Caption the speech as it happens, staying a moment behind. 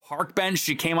Parkbench,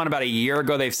 she came on about a year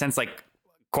ago. They've since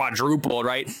quadrupled,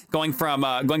 right? Going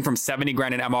from 70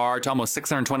 grand in MRR to almost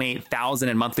 628,000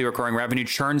 in monthly recurring revenue.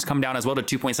 Churn's come down as well to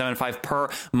 2.75 per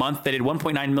month. They did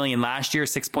 1.9 million last year,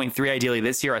 6.3 ideally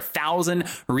this year. 1,000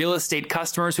 real estate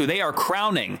customers who they are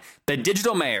crowning the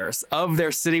digital mayors of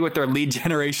their city with their lead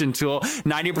generation tool.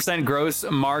 90% gross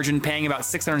margin, paying about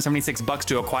 $676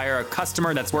 to acquire a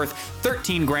customer. That's worth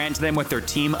 13 grand to them with their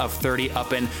team of 30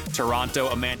 up in Toronto.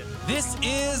 Amanda. This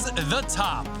is The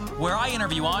Top, where I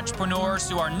interview entrepreneurs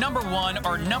who are number one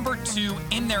or number two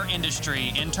in their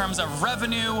industry in terms of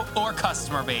revenue or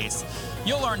customer base.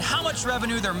 You'll learn how much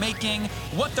revenue they're making,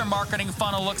 what their marketing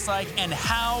funnel looks like, and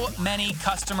how many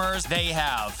customers they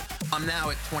have. I'm now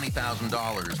at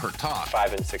 $20,000 per talk.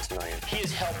 5 and 6 million. He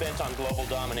is hell-bent on global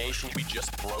domination. We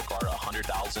just broke our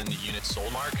 100,000 unit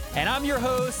sold mark. And I'm your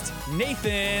host,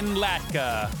 Nathan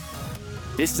Latka.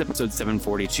 This is episode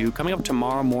 742. Coming up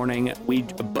tomorrow morning,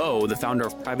 Bo, the founder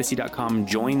of Privacy.com,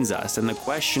 joins us. And the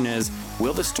question is,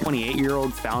 will this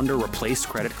 28-year-old founder replace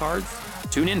credit cards?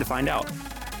 Tune in to find out.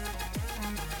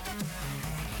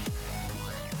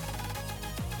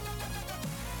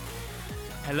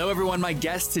 Hello, everyone. My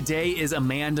guest today is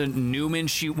Amanda Newman.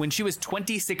 When she was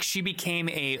 26, she became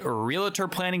a realtor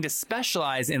planning to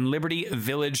specialize in Liberty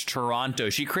Village, Toronto.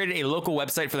 She created a local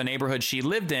website for the neighborhood she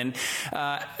lived in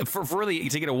for really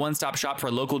to get a one-stop shop for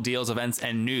local deals, events,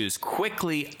 and news.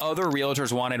 Quickly, other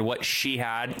realtors wanted what she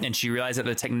had, and she realized that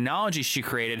the technology she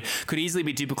created could easily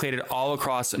be duplicated all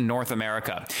across North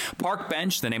America.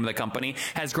 Parkbench, the name of the company,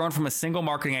 has grown from a single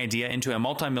marketing idea into a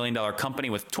multi-million-dollar company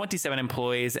with 27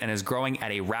 employees and is growing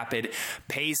at a rapid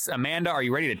pace. Amanda, are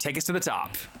you ready to take us to the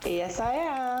top? Yes, I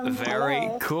am. Very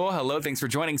cool. Hello. Thanks for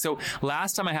joining. So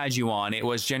last time I had you on, it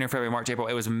was January, February, March, April.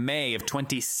 It was May of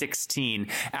 2016.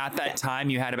 At that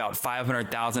time, you had about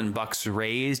 $500,000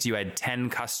 raised. You had 10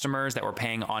 customers that were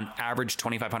paying on average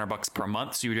 $2,500 per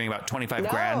month. So you were doing about 25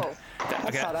 grand.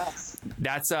 That's not us.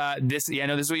 That's this. Yeah,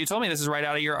 no, this is what you told me. This is right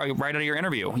out of your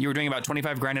interview. You were doing about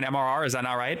 25 grand in MRR. Is that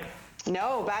not right?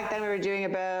 No, back then we were doing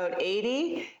about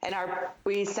 80, and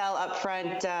we sell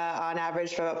upfront on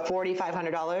average for about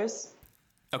 $4,500.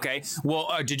 Okay.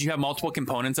 Well, did you have multiple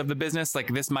components of the business?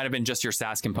 Like this might have been just your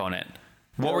SaaS component.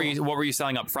 What were you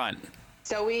selling up front?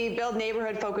 So we build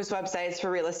neighborhood-focused websites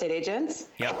for real estate agents,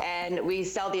 and we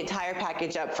sell the entire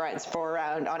package up front for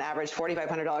around, on average,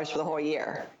 $4,500 for the whole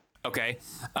year. Okay.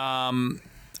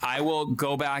 I will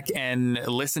go back and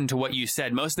listen to what you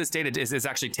said. Most of this data is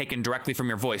actually taken directly from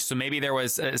your voice. So maybe there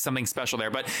was something special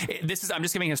there, but I'm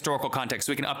just giving historical context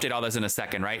so we can update all this in a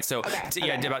second, right? So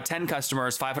about 10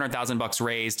 customers, $500,000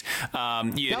 raised.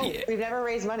 We've never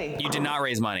raised money. You did not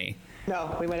raise money.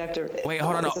 No, we might have to. Wait,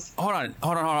 hold on.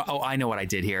 Oh, I know what I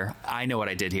did here.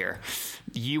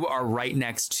 You are right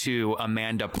next to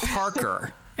Amanda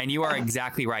Parker. And you are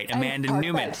exactly right. Amanda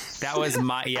Newman. That was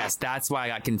yes, that's why I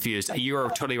got confused. You are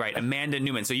totally right. Amanda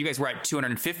Newman. So you guys were at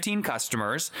 215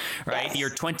 customers, right? Yes. Your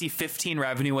 2015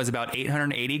 revenue was about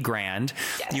 880 grand.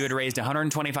 Yes. You had raised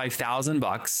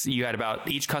 $125,000. You had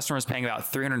each customer was paying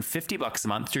about $350 a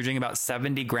month. So you're doing about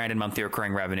 70 grand in monthly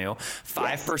recurring revenue.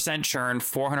 5% churn,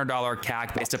 $400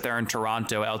 CAC based up there in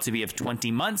Toronto, LTV of 20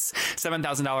 months,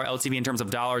 $7,000 LTV in terms of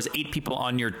dollars, 8 people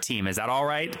on your team. Is that all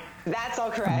right? That's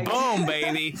all correct. Boom,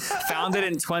 baby. Founded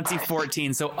in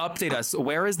 2014. So update us.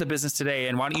 Where is the business today?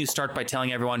 And why don't you start by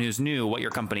telling everyone who's new what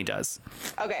your company does?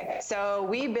 Okay. So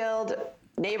we build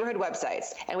neighborhood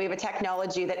websites, and we have a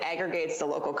technology that aggregates the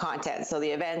local content. So the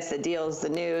events, the deals, the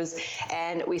news,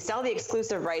 and we sell the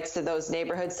exclusive rights to those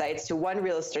neighborhood sites to one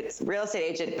real estate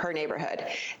agent per neighborhood.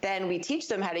 Then we teach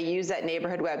them how to use that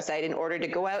neighborhood website in order to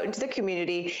go out into the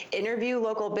community, interview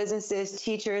local businesses,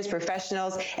 teachers,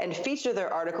 professionals, and feature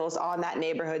their articles on that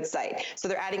neighborhood site. So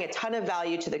they're adding a ton of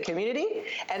value to the community,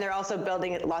 and they're also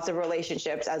building lots of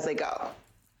relationships as they go.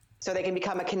 So they can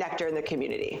become a connector in the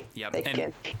community. Yep.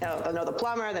 They'll know the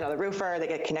plumber, they know the roofer, they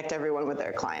can connect everyone with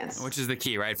their clients. Which is the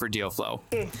key, right, for deal flow.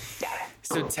 Yeah.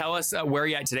 So tell us where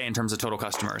you're at today in terms of total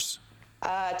customers.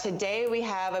 Today we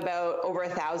have about over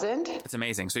 1,000. That's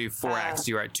amazing. So you 4X,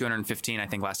 you were at 215, I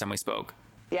think, last time we spoke.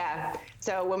 Yeah.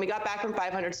 So when we got back from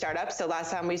 500 startups, so last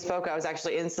time we spoke, I was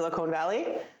actually in Silicon Valley.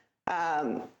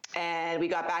 And we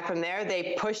got back from there.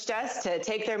 They pushed us to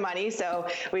take their money. So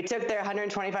we took their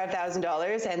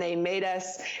 $125,000 and they made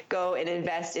us go and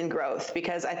invest in growth.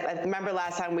 Because I remember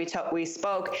last time we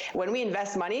spoke, when we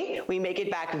invest money, we make it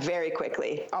back very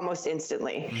quickly, almost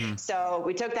instantly. Mm-hmm. So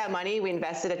we took that money, we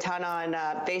invested a ton on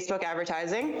Facebook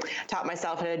advertising, taught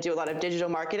myself how to do a lot of digital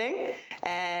marketing.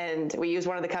 And we used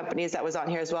one of the companies that was on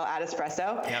here as well,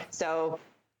 Adespresso. Yep. So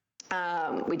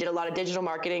we did a lot of digital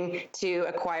marketing to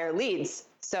acquire leads.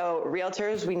 So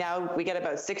realtors, we get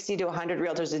about 60 to 100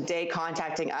 realtors a day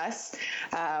contacting us,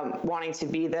 wanting to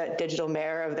be the digital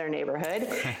mayor of their neighborhood.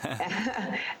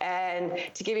 And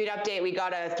to give you an update, we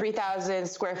got a 3,000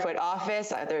 square foot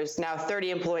office. There's now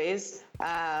 30 employees.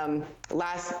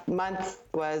 Last month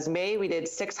was May. We did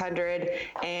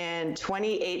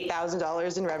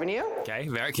 $628,000 in revenue. Okay,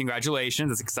 very congratulations.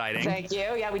 That's exciting. Thank you.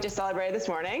 Yeah, we just celebrated this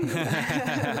morning.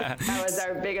 That was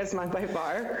our biggest month by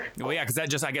far. Well, yeah, because that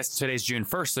just, I guess today's June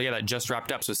 1st. So yeah, that just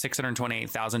wrapped up. So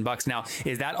 $628,000. Now,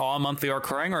 is that all monthly or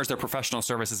recurring, or is there professional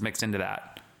services mixed into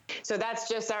that? So that's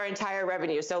just our entire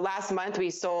revenue. So last month we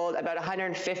sold about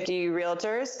 150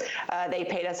 realtors. They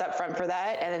paid us up front for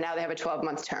that, and then now they have a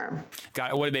 12-month term.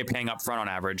 Got it. What are they paying up front on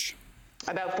average?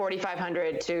 About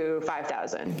 $4,500 to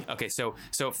 $5,000. Okay, so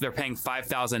if they're paying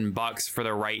 $5,000 for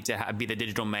the right to be the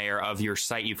digital mayor of your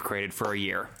site you've created for a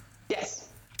year. Yes.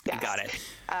 Yes. Got it.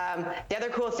 The other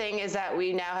cool thing is that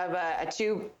we now have a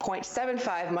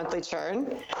 2.75 monthly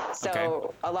churn. So Okay.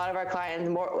 a lot of our clients,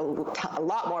 a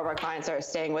lot more of our clients are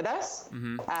staying with us.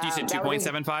 You said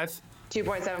 2.75?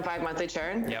 2.75 monthly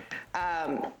churn. Yep.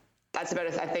 That's about,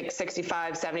 I think,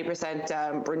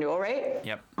 65-70% renewal rate.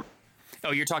 Yep.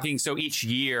 Oh, you're talking, so each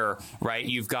year, right,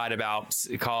 you've got about,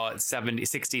 call it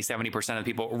 60-70% of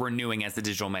people renewing as the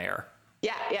digital mayor.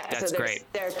 Yeah, yeah. That's so great.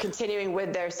 They're continuing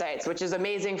with their sites, which is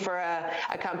amazing for a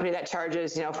company that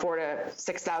charges, $4,000 to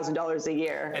 $6,000 a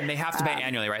year. And they have to pay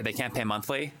annually, right? They can't pay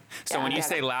monthly. So Yeah, when you yeah,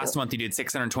 say that's last true. month you did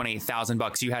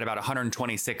 $628,000, you had about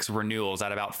 126 renewals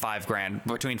at about $5,000,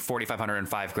 between $4,500 and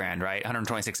 $5,000, right?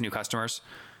 126 new customers.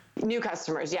 New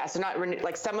customers, yeah. So not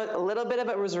a little bit of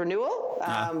it was renewal,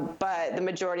 but the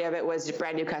majority of it was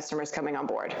brand new customers coming on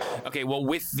board. Okay, well,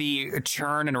 with the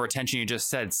churn and retention you just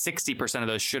said, 60% of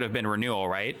those should have been renewal,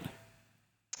 right?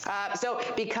 So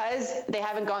because they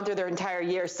haven't gone through their entire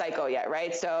year cycle yet,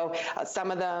 right? So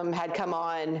some of them had come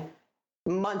on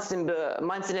months in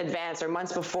advance or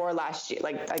months before last year.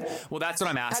 Well, that's what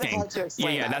I'm asking. hard to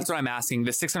explain Yeah, that. that's what I'm asking.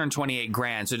 The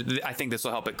 $628,000. So I think this will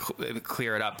help it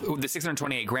clear it up. The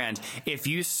 $628,000. If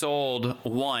you sold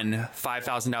one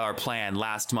 $5,000 plan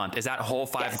last month, is that whole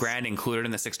 $5,000 included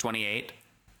in the 628?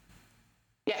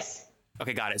 Yes.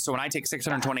 Okay, got it. So when I take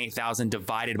 628,000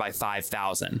 divided by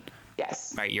 5,000,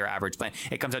 Yes. right, your average plan,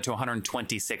 it comes out to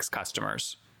 126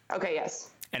 customers. Okay.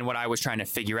 Yes. And what I was trying to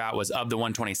figure out was, of the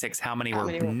 126, how many were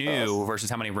many were new both? Was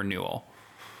how many renewal?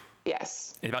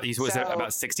 Yes. Was it So- about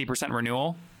 60%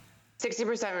 renewal?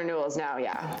 60% renewals now.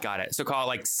 Yeah. Got it. So call it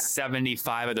like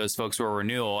 75 of those folks were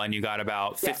renewal, and you got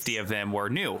about 50 Yes. of them were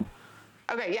new.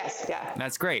 Okay. Yes. Yeah.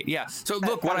 That's great. Yeah. So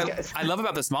look, sounds what good. I love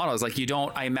about this model is like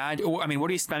what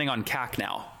are you spending on CAC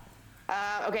now?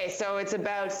 Okay. So it's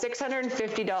about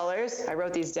 $650. I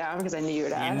wrote these down because I knew you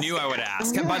would ask. You knew I would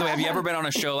ask. By the way, have you ever been on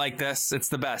a show like this? It's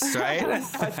the best, right?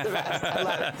 That's the best. I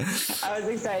love it. I was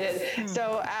excited.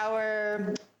 So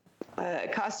our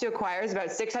cost to acquire is about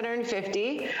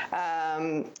 $650.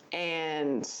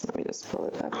 And let me just pull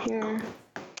it up here.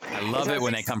 I love So it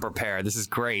when they six- come prepared. This is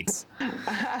great.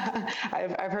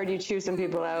 I've heard you chew some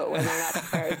people out when they're not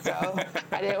prepared, so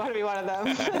I didn't want to be one of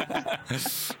them.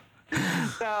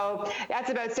 So that's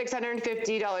about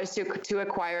 $650 to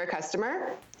acquire a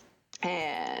customer.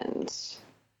 And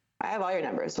I have all your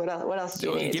numbers. What else do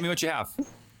you need? Give me what you have.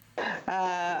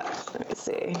 Let me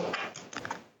see.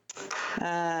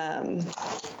 I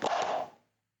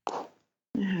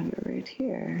have it right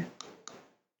here.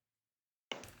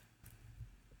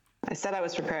 I said I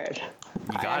was prepared.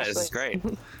 You got it. This is great.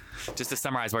 Just to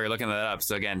summarize while you're looking that up.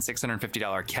 So again,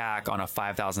 $650 CAC on a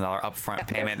 $5,000 upfront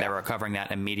payment. They were covering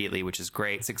that immediately, which is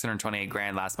great.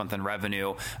 $628,000 last month in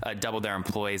revenue. Doubled their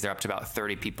employees. They're up to about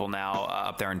 30 people now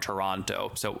up there in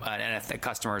Toronto. So and if the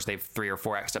customers, they've 3 or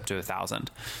 4x up to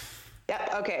 1,000.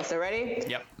 Yep. Okay. So ready?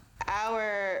 Yep.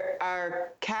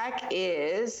 Our CAC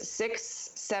is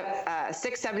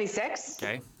 676.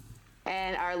 Okay.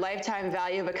 And our lifetime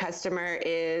value of a customer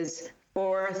is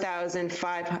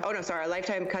 $4,500. Oh no, sorry. Our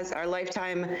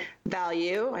lifetime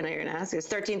value, I know you're gonna ask, is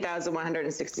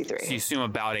 $13,163. So you assume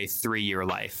about a 3-year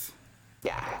life.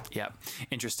 Yeah. Yep.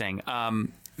 Interesting.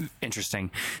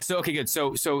 Interesting. So okay, good.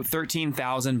 So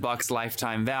 $13,000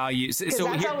 lifetime value. Because So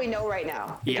that's here, all we know right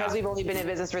now. Because Yeah. we've only been in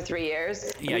business for 3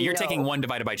 years. yeah, we you're know- taking 1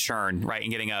 divided by churn, right, and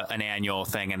getting an annual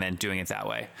thing, and then doing it that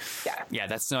way. Yeah. Yeah,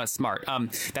 that's not smart.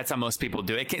 That's how most people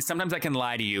do it. Sometimes I can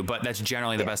lie to you, but that's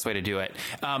generally the best way to do it.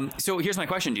 So here's my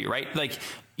question to you, right? Like,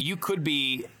 you could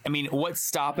be, what's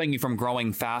stopping you from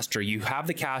growing faster? You have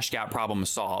the cash gap problem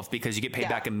solved because you get paid Yeah.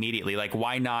 back immediately. Like,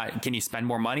 why not? Can you spend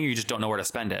more money, or you just don't know where to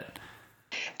spend it?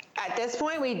 At this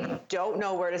point, we don't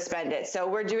know where to spend it. So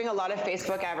we're doing a lot of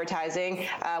Facebook advertising.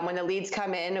 When the leads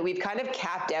come in, we've kind of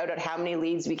capped out at how many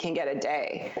leads we can get a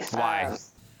day. Why?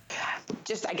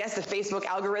 Just, I guess, the Facebook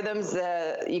algorithms,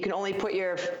 you can only put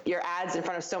your ads in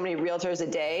front of so many realtors a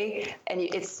day. And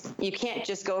you can't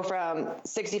just go from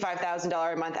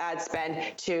 $65,000 a month ad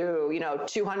spend to,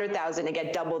 $200,000 and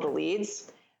get double the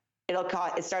leads.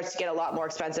 It starts to get a lot more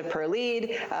expensive per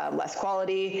lead, less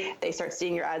quality. They start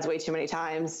seeing your ads way too many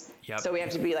times. Yep. So we have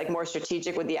to be more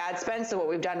strategic with the ad spend. So what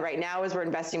we've done right now is we're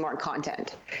investing more in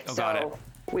content. Got it.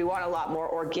 We want a lot more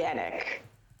organic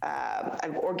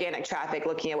traffic,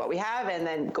 looking at what we have and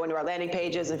then going to our landing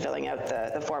pages and filling out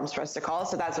the forms for us to call.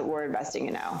 So that's what we're investing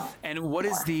in now. And what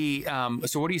is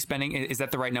so what are you spending? Is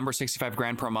that the right number,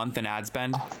 $65,000 per month in ad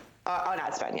spend? On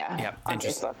ad spend, yeah. Yep. On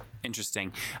Facebook.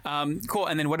 Interesting. Cool.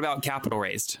 And then what about capital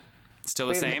raised? Still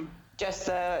the same? Just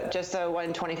the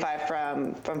 125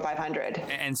 from 500.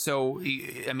 And so,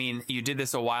 I mean, you did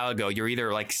this a while ago. You're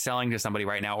either selling to somebody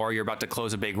right now, or you're about to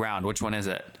close a big round. Which one is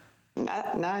it?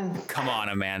 None. Come on,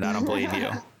 Amanda. I don't believe you.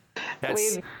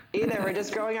 We're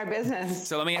just growing our business.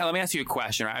 So let me ask you a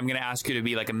question, right? I'm going to ask you to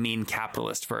be a mean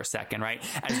capitalist for a second, right?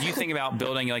 As you think about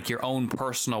building your own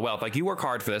personal wealth, you work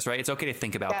hard for this, right? It's okay to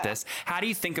think about this. How do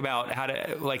you think about how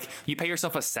to, you pay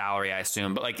yourself a salary, I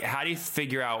assume, but how do you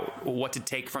figure out what to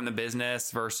take from the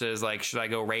business versus should I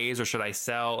go raise or should I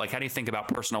sell? How do you think about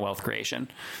personal wealth creation?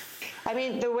 I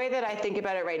mean, the way that I think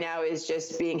about it right now is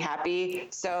just being happy.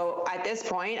 So at this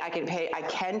point, I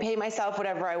can pay myself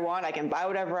whatever I want. I can buy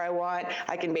whatever I want.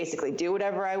 I can basically do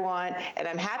whatever I want, and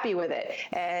I'm happy with it.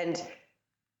 And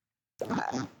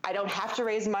I don't have to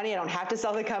raise money. I don't have to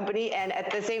sell the company. And at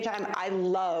the same time, I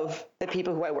love the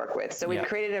people who I work with. So we've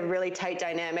created a really tight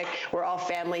dynamic. We're all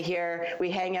family here. We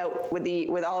hang out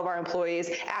with all of our employees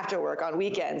after work on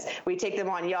weekends. We take them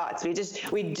on yachts.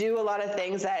 We do a lot of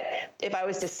things that if I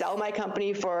was to sell my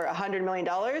company for $100 million,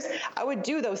 I would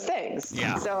do those things.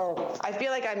 Yeah. So I feel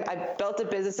like I've built a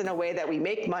business in a way that we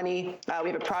make money.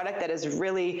 We have a product that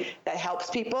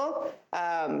helps people.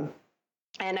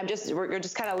 And we're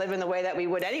just kind of living the way that we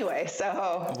would anyway.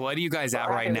 So what are you guys at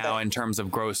right now in terms of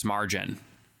gross margin?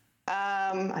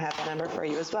 I have a number for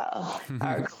you as well.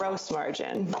 Our gross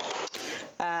margin.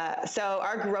 So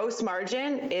our gross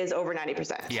margin is over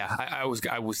 90%. Yeah, I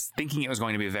was thinking it was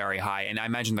going to be very high, and I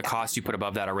imagine the costs you put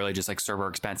above that are really just server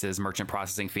expenses, merchant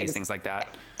processing fees, things like that.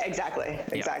 Exactly.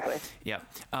 Yeah.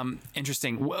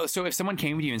 Interesting. So if someone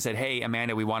came to you and said, "Hey,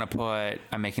 Amanda, we want to put,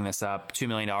 I'm making this up, $2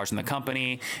 million in the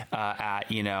company at,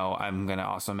 I'm going to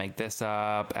also make this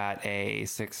up at a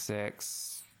 6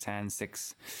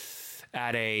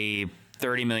 at a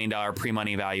 $30 million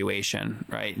pre-money valuation,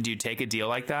 right? Do you take a deal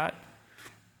like that?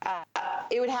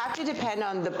 It would have to depend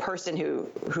on the person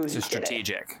who's so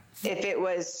strategic. If it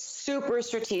was super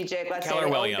strategic, let's Keller say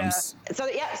Williams. So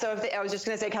if I was just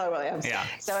going to say Keller Williams. Yeah.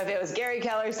 So if it was Gary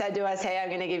Keller said to us, "Hey, I'm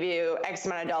going to give you X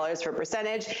amount of dollars for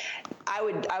percentage," I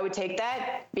would take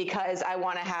that because I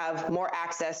want to have more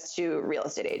access to real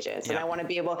estate agents, and I want to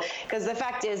be able, because the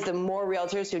fact is, the more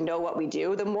realtors who know what we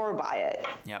do, the more buy it.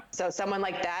 Yep. So someone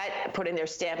like that putting their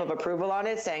stamp of approval on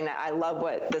it, saying that I love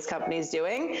what this company is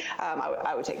doing,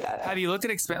 I would take that. Have you looked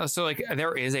at so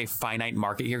there is a finite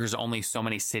market here. There's only so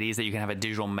many cities that you can have a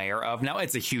digital mayor of. Now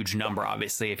it's a huge number,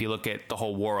 obviously, if you look at the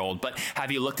whole world, but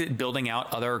have you looked at building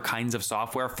out other kinds of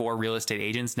software for real estate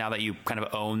agents now that you kind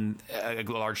of own a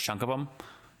large chunk of them?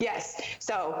 Yes.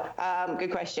 So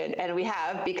good question. And we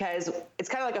have, because it's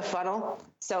kind of like a funnel.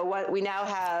 So what we now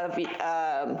have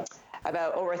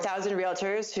about over 1,000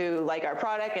 realtors who like our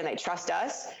product and they trust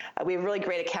us. We have really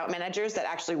great account managers that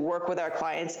actually work with our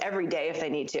clients every day if they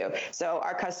need to. So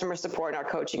our customer support and our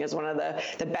coaching is one of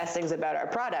the best things about our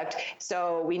product.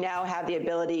 So we now have the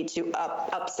ability to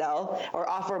upsell or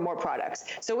offer more products.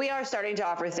 So we are starting to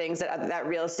offer things that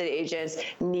real estate agents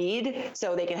need,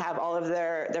 so they can have all of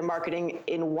their marketing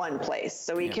in one place.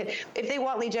 So we can, if they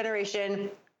want lead generation,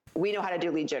 we know how to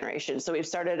do lead generation. So we've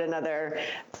started another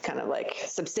kind of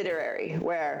subsidiary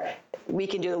where we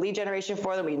can do the lead generation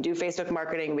for them. We can do Facebook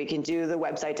marketing. We can do the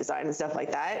website design and stuff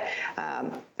like that.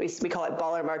 We call it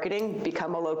baller marketing,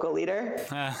 become a local leader.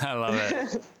 I love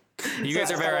it. You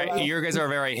guys are a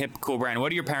very hip, cool brand. What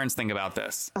do your parents think about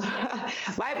this?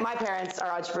 My parents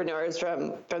are entrepreneurs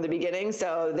from the beginning,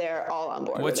 so they're all on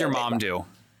board. What's your mom do?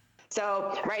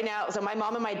 So right now, my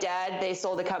mom and my dad, they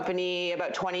sold a company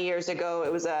about 20 years ago.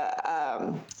 It was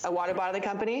a water bottling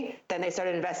company. Then they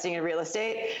started investing in real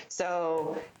estate.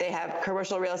 So they have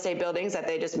commercial real estate buildings that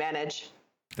they just manage.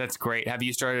 That's great. Have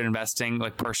you started investing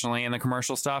like personally in the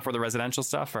commercial stuff or the residential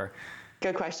stuff, or?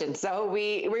 Good question. So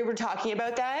we were talking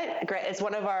about that. It's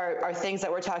one of our things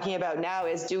that we're talking about now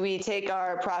is, do we take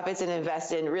our profits and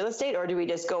invest in real estate, or do we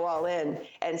just go all in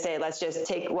and say, let's just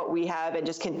take what we have and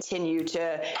just continue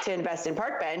to invest in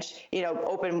Parkbench,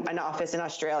 open an office in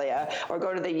Australia or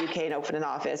go to the UK and open an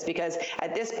office? Because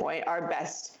at this point, our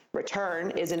best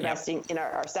return is investing in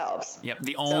ourselves. Yep.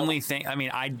 The only thing, I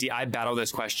mean, I battle this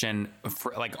question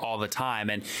for like all the time.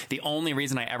 And the only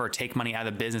reason I ever take money out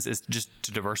of the business is just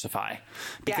to diversify,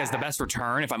 because the best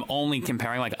return, if I'm only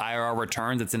comparing like IRR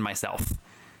returns, it's in myself.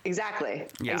 Exactly.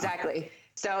 Yeah. Exactly.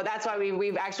 So that's why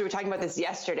we actually were talking about this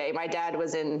yesterday. My dad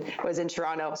was in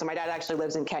Toronto. So my dad actually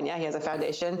lives in Kenya. He has a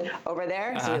foundation over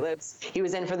there. So he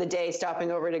was in for the day, stopping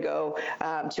over to go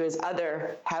to his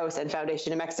other house and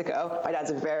foundation in Mexico. My dad's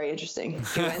a very interesting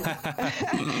human.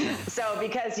 So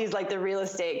because he's like the real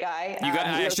estate guy,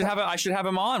 I should have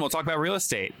him on. We'll talk about real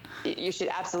estate. You should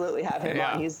absolutely have him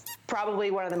on. He's probably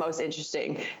one of the most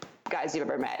interesting guys you've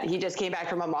ever met. He just came back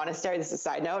from a monastery. This is a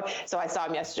side note. So I saw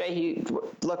him yesterday. He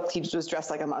was dressed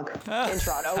like a monk in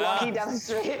Toronto, walking down the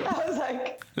street. I was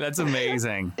like, that's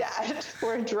amazing. Dad,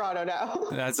 we're in Toronto now.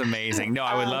 That's amazing. No,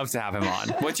 I would love to have him on.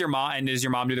 What's your mom? And does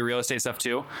your mom do the real estate stuff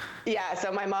too? Yeah.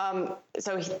 So my mom,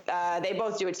 they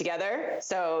both do it together.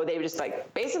 So they just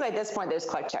like, basically at this point, they just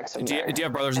collect checks from there. Do you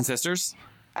have brothers and sisters?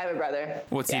 I have a brother.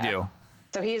 What's he do?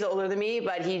 So he's older than me,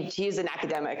 but he's an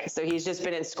academic. So he's just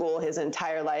been in school his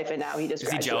entire life, and now he just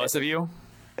graduated. Is he jealous of you?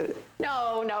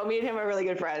 No. Me and him are really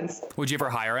good friends. Would you ever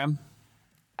hire him?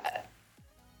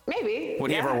 Maybe.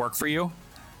 Would he ever work for you?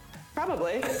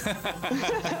 Probably.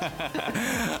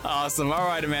 Awesome. All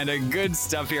right, Amanda. Good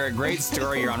stuff here. A great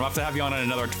story here on. We'll have to have you on in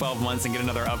another 12 months and get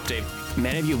another update.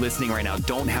 Many of you listening right now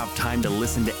don't have time to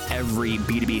listen to every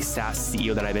B2B SaaS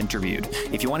CEO that I've interviewed.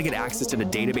 If you want to get access to the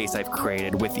database I've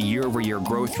created with year-over-year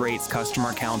growth rates, customer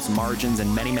accounts, margins,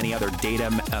 and many, many other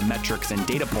data metrics and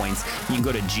data points, you can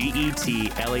go to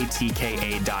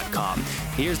getlatka.com.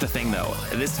 Here's the thing, though.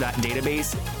 That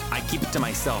database, I keep it to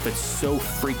myself. It's so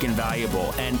freaking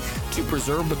valuable. And to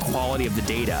preserve the quality of the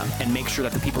data and make sure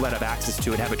that the people that have access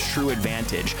to it have a true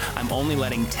advantage, I'm only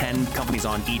letting 10 companies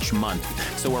on each month.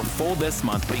 So we're full this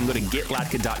month, but you can go to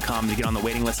getlatka.com to get on the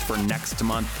waiting list for next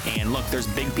month. And look, there's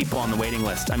big people on the waiting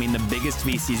list. I mean, the biggest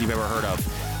VCs you've ever heard of.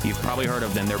 You've probably heard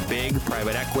of them. They're big,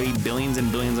 private equity, billions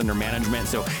and billions under management.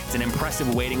 So it's an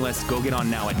impressive waiting list. Go get on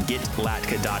now at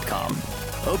getlatka.com.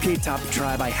 Okay, Top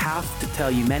Tribe, I have to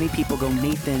tell you, many people go,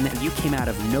 Nathan, you came out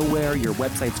of nowhere. Your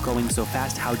website's growing so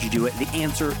fast. How'd you do it? The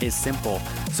answer is simple.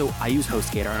 So I use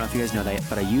HostGator. I don't know if you guys know that,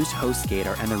 but I use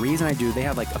HostGator. And the reason I do, they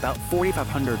have like about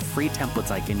 4,500 free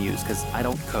templates I can use because I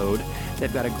don't code.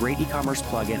 They've got a great e-commerce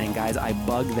plugin. And guys, I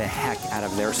bug the heck out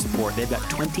of their support. They've got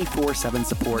 24/7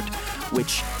 support,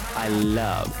 which I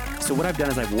love. So what I've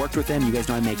done is I've worked with them. You guys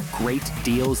know I make great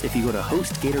deals. If you go to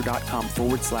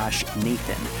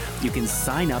hostgator.com/Nathan, you can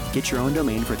sign up, get your own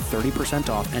domain for 30%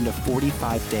 off and a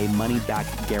 45-day money-back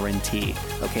guarantee.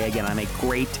 Okay, again, I make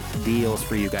great deals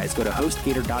for you guys. Go to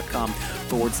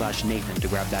hostgator.com/Nathan to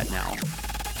grab that now.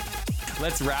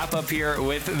 Let's wrap up here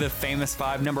with the famous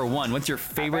five. Number one, what's your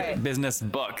favorite business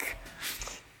book?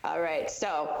 All right.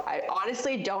 So I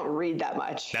honestly don't read that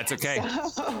much. That's okay.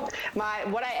 So when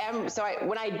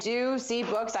I do see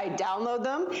books, I download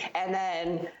them and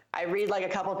then I read like a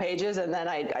couple pages and then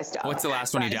I stop. What's the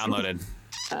last one you downloaded?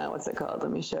 What's it called? Let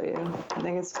me show you. I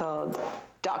think it's called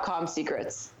 .com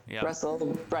Secrets. Yep.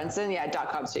 Russell Brunson. Yeah.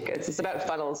 .com Secrets. It's about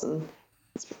funnels and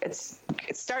it's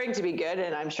starting to be good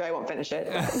and I'm sure I won't finish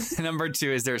it. Number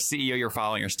two, is there a CEO you're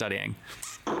following or studying?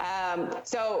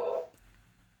 So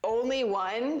only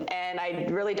one, and I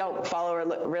really don't follow or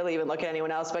really even look at anyone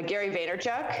else, but Gary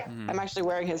Vaynerchuk. I'm actually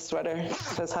wearing his sweater. It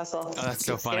says hustle. Oh, that's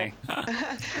so funny.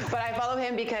 But I follow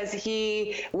him because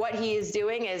what he is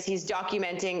doing is he's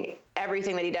documenting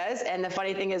everything that he does. And the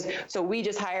funny thing is, so we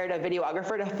just hired a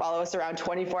videographer to follow us around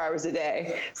 24 hours a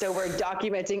day. So we're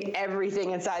documenting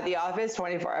everything inside the office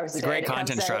 24 hours a day. It's a great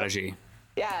content strategy.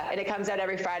 Yeah, and it comes out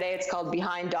every Friday. It's called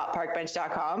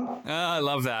behind.parkbench.com. Oh, I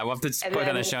love that. We'll have to put that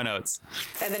in the show notes.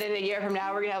 And then in a year from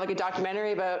now, we're going to have like a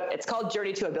documentary about, it's called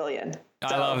Journey to $1 billion. So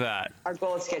I love that. Our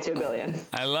goal is to get to $1 billion.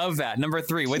 I love that. Number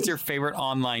three, what's your favorite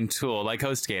online tool like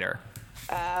HostGator?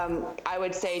 I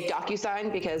would say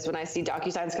DocuSign, because when I see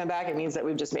DocuSigns come back, it means that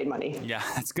we've just made money. Yeah,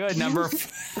 that's good.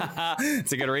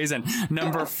 It's a good reason.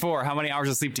 Number four, how many hours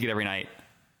of sleep do you get every night?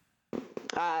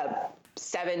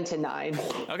 7 to 9.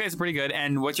 Okay, it's pretty good.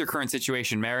 And what's your current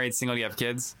situation? Married, single, do you have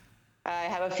kids? I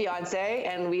have a fiance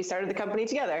and we started the company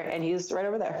together and he's right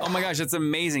over there. Oh my gosh, that's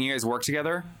amazing. You guys work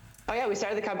together? Oh yeah, we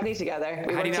started the company together.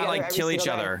 How do you not like kill each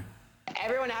other?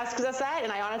 Everyone asks us that,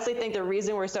 and I honestly think the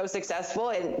reason we're so successful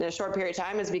in a short period of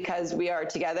time is because we are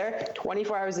together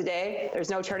 24 hours a day. There's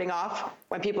no turning off.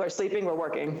 When people are sleeping, we're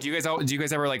working. Do you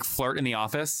guys ever like flirt in the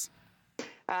office?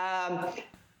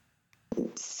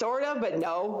 Sort of, but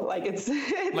no. Like it's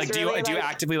Like, do really, you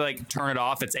actively like turn it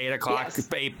off? It's 8 o'clock, Yes.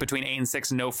 between 8 and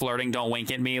 6, no flirting, don't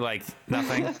wink at me, like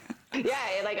nothing. Yeah,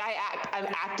 like I'm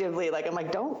actively like, I'm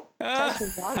like, don't touch me.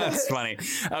 That's funny.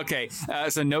 Okay,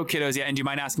 so no kiddos yet. And do you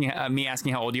mind asking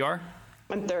me how old you are?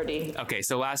 I'm 30. Okay,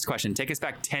 so last question. Take us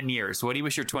back 10 years. What do you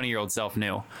wish your 20-year-old self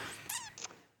knew?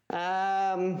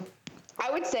 I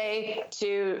would say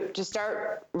to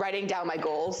start writing down my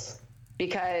goals,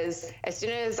 because as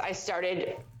soon as I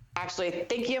started actually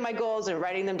thinking of my goals and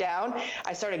writing them down,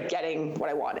 I started getting what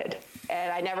I wanted.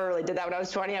 And I never really did that when I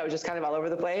was 20. I was just kind of all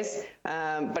over the place.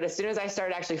 But as soon as I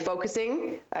started actually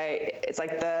focusing, it's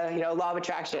like the law of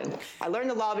attraction. I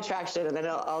learned the law of attraction, and then it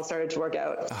all started to work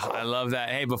out. Oh, I love that.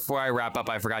 Hey, before I wrap up,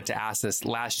 I forgot to ask this.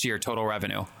 Last year, total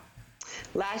revenue.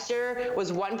 Last year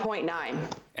was 1.9.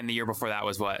 And the year before that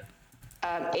was what?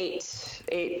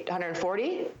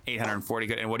 840. 840.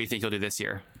 Good. And what do you think you'll do this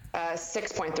year?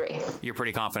 6.3. You're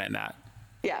pretty confident in that.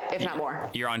 Yeah, if not more.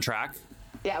 You're on track?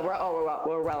 Yeah,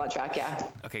 we're well on track. Yeah.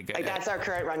 Okay, good. Like that's our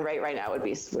current run rate right now would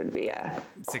be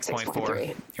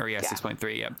 6.4 or yeah,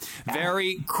 6.3. Yeah. Yeah.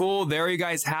 Very cool. There you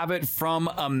guys have it from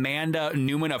Amanda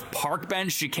Newman of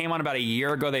Parkbench. She came on about a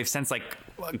year ago. They've since like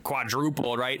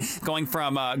quadrupled, right? Going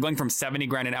from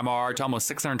 $70,000 in MRR to almost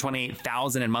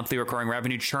 $628,000 in monthly recurring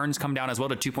revenue. Churn's come down as well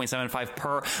to 2.75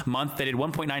 per month. They did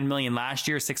 1.9 million last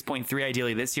year, 6.3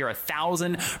 ideally this year.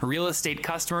 1,000 real estate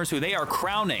customers who they are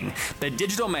crowning the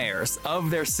digital mayors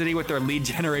of their city with their lead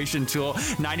generation tool.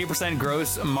 90%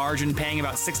 gross margin, paying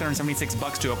about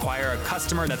 $676 to acquire a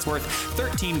customer. That's worth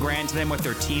 $13,000 to them with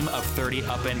their team of 30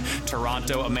 up in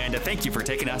Toronto. Amanda, thank you for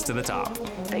taking us to the top.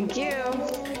 Thank you.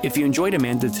 If you enjoyed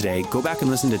Amanda today, go back and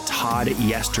listen to Todd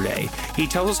yesterday. He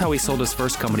tells us how he sold his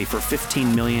first company for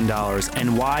 $15 million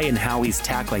and why and how he's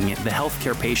tackling the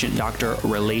healthcare patient-doctor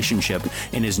relationship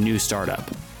in his new startup.